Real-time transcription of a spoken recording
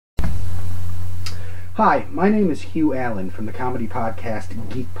Hi, my name is Hugh Allen from the comedy podcast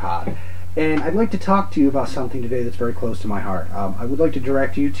Geek Pod, and I'd like to talk to you about something today that's very close to my heart. I would like to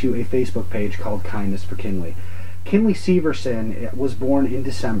direct you to a Facebook page called Kindness for Kinley. Kinley Severson was born in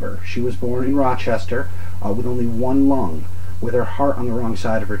December. She was born in Rochester with only one lung, with her heart on the wrong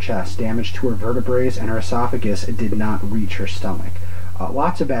side of her chest, damage to her vertebrae, and her esophagus did not reach her stomach.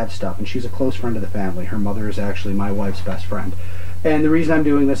 Lots of bad stuff, and she's a close friend of the family. Her mother is actually my wife's best friend. And the reason I'm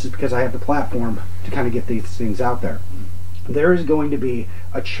doing this is because I have the platform to kind of get these things out there. There is going to be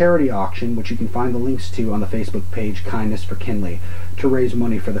a charity auction, which you can find the links to on the Facebook page Kindness for Kinley, to raise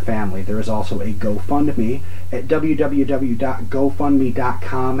money for the family. There is also a GoFundMe at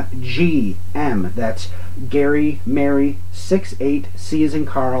www.gofundme.com GM. That's Gary Mary 68 C as in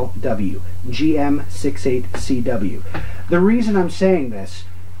Carl W. GM 68CW. The reason I'm saying this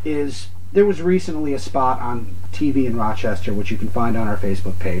is there was recently a spot on TV in Rochester, which you can find on our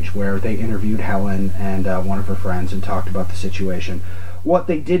Facebook page, where they interviewed Helen and one of her friends and talked about the situation. What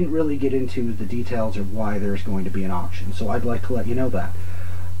they didn't really get into is the details of why there's going to be an auction, so I'd like to let you know that.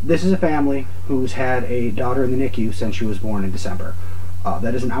 This is a family who's had a daughter in the NICU since she was born in December.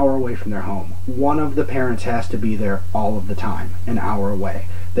 That is an hour away from their home. One of the parents has to be there all of the time, an hour away.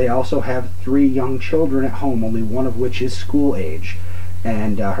 They also have 3 young children at home, only one of which is school age.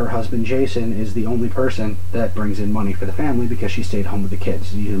 And her husband Jason is the only person that brings in money for the family because she stayed home with the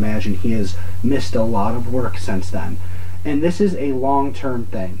kids. You can imagine he has missed a lot of work since then. And this is a long-term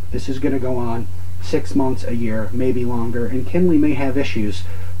thing. This is going to go on 6 months, a year, maybe longer, and Kinley may have issues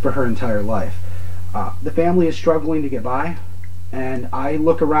for her entire life. The family is struggling to get by, and I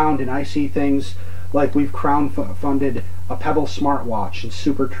look around and I see things like we've crowdfunded a Pebble smartwatch and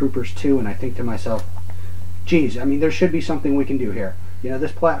Super Troopers 2, and I think to myself, geez, I mean, there should be something we can do here. You know,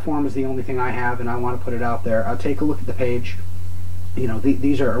 this platform is the only thing I have, and I want to put it out there. I'll take a look at the page. You know,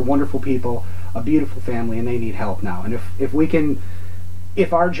 these are wonderful people, a beautiful family, and they need help now. And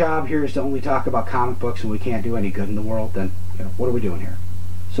if our job here is to only talk about comic books and we can't do any good in the world, then, you know, what are we doing here?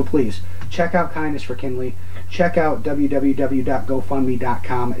 So please, check out Kindness for Kinley. Check out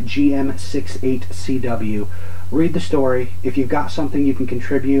www.gofundme.com GM68CW. Read the story. If you've got something you can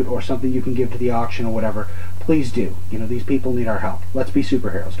contribute or something you can give to the auction or whatever, please do. You know, these people need our help. Let's be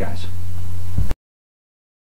superheroes, guys.